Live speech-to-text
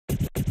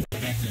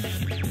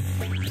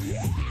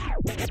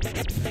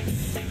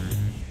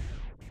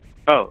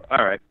Oh,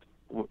 all right.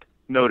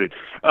 Noted.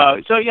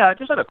 So, yeah, I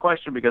just had a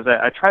question because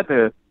I tried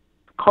to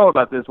call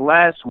about this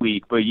last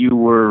week, but you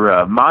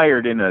were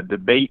mired in a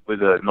debate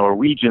with a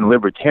Norwegian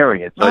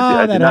libertarian, so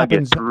I that did not get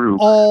happens through.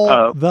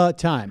 all the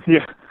time.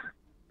 Yeah.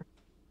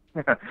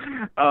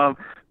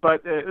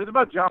 But it was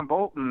about John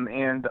Bolton,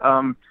 and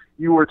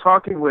you were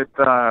talking with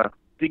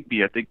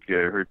Digby, I think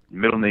her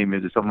middle name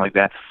is or something like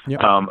that,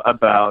 Yep.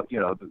 about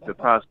the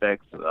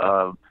prospects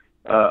of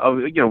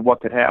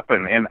what could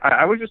happen. And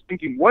I was just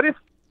thinking, what if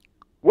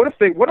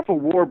a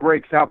war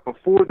breaks out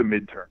before the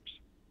midterms?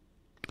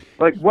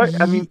 Like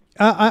what? I mean,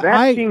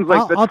 that seems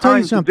like the I'll tell you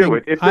time to something. do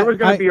it. If there was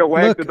going to be a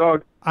wag the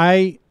dog,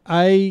 I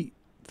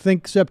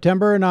think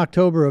September and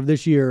October of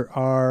this year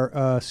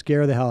are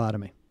scare the hell out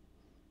of me.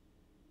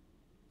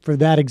 For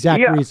that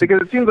exact reason.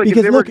 Because it seems like if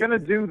they were going to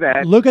do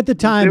that, look at the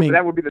timing.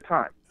 That would be the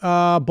time.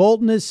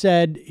 Bolton has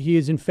said he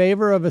is in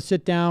favor of a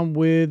sit down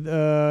with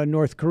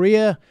North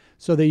Korea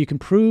so that you can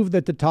prove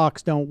that the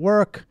talks don't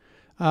work.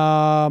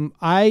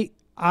 I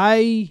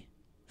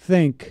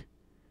think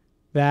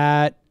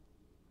that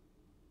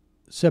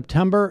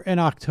September and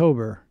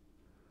October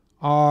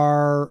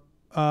are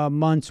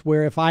months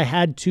where if I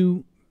had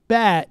to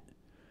bet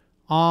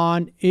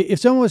on, if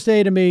someone would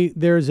say to me,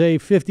 there's a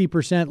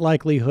 50%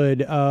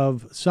 likelihood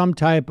of some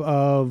type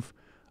of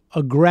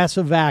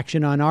aggressive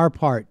action on our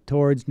part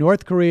towards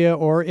North Korea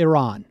or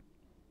Iran,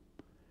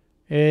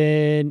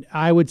 and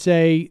I would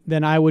say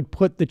then I would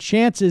put the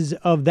chances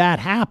of that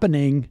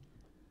happening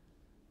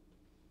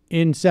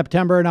in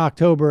September and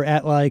October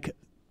at like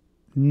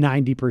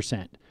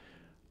 90%.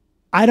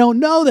 I don't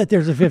know that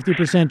there's a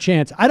 50%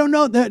 chance. I don't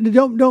know that.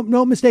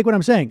 Don't mistake what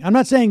I'm saying. I'm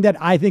not saying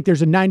that I think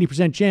there's a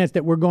 90% chance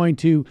that we're going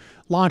to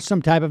launch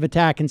some type of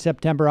attack in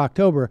September,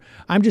 October.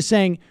 I'm just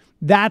saying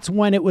that's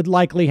when it would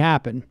likely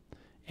happen.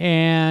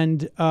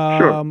 And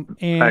Sure.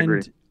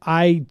 and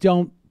I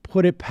don't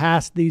put it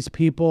past these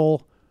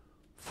people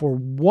for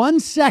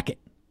 1 second.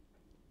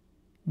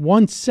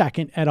 1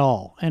 second at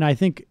all. And I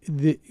think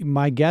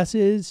my guess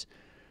is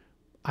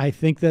I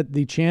think that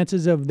the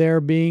chances of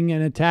there being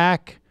an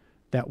attack,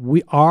 that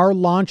we are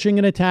launching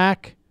an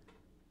attack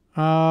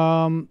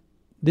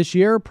this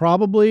year,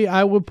 probably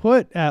I would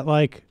put at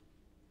like,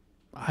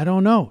 I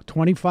don't know,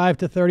 25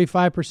 to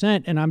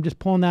 35%. And I'm just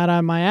pulling that out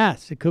of my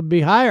ass. It could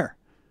be higher.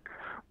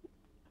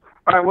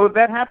 All right, well, if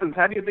that happens,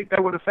 how do you think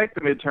that would affect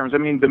the midterms? I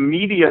mean, the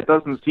media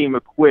doesn't seem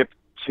equipped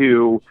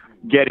to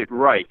get it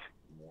right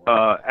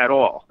at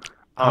all.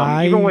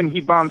 Even when he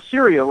bombed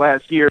Syria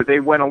last year,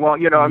 they went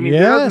along. I mean,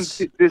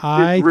 yes, this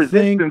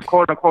resistance,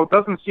 quote unquote,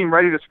 doesn't seem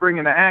ready to spring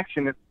into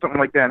action if something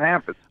like that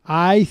happens.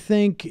 I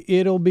think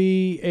it'll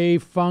be a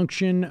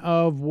function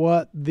of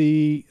what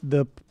the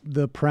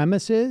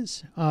premise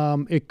is.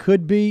 It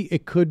could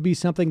be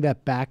something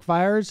that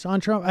backfires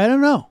on Trump. I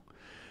don't know.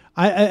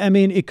 I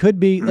mean, it could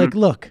be like,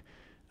 look,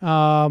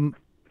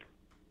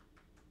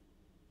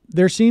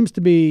 there seems to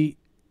be,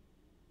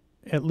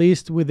 at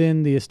least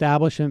within the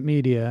establishment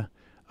media,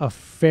 a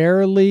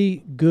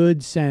fairly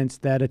good sense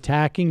that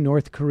attacking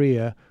North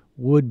Korea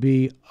would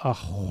be a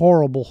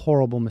horrible,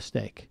 horrible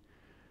mistake.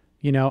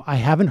 I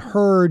haven't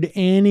heard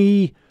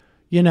any,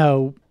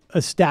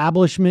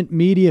 establishment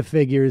media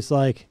figures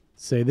like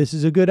say this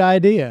is a good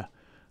idea.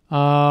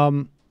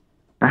 And,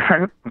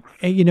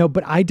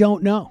 but I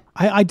don't know.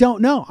 I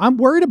don't know. I'm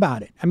worried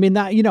about it. I mean,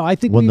 that, I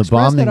think when we the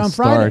expressed bombing that on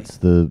Friday. starts,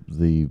 the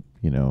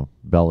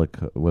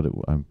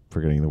I'm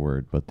forgetting the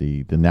word, but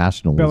the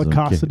nationalism,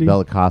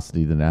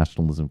 bellicosity, the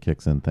nationalism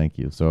kicks in. Thank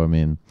you. So I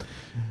mean,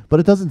 but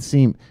it doesn't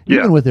seem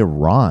even with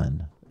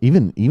Iran,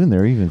 even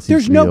there seems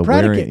there's to be no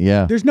predicate.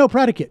 Yeah, there's no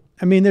predicate.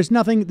 I mean, there's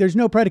nothing. There's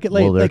no predicate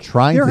laid. Well, they're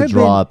trying to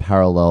draw a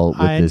parallel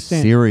with this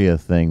Syria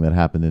thing that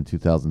happened in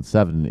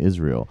 2007 in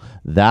Israel.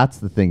 That's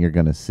the thing you're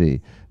going to see,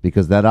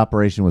 because that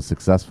operation was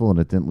successful and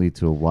it didn't lead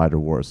to a wider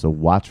war. So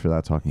watch for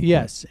that talking point.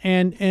 Yes,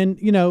 and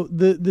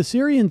the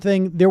Syrian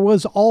thing, there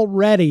was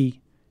already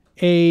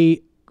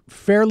a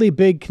fairly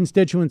big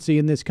constituency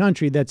in this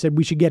country that said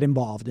we should get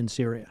involved in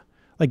Syria.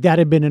 Like that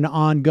had been an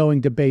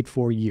ongoing debate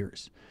for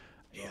years.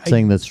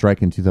 Saying that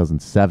strike in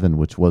 2007,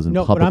 which wasn't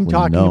publicly known. No, but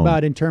I'm talking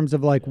about in terms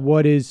of like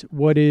what is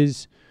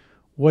in,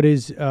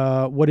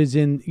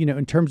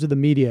 in terms of the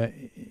media,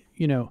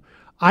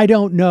 I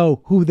don't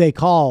know who they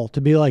call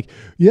to be like,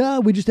 yeah,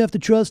 we just have to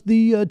trust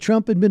the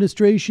Trump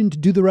administration to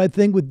do the right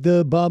thing with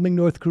the bombing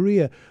North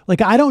Korea.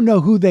 Like, I don't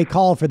know who they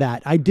call for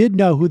that. I did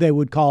know who they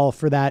would call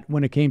for that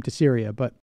when it came to Syria, but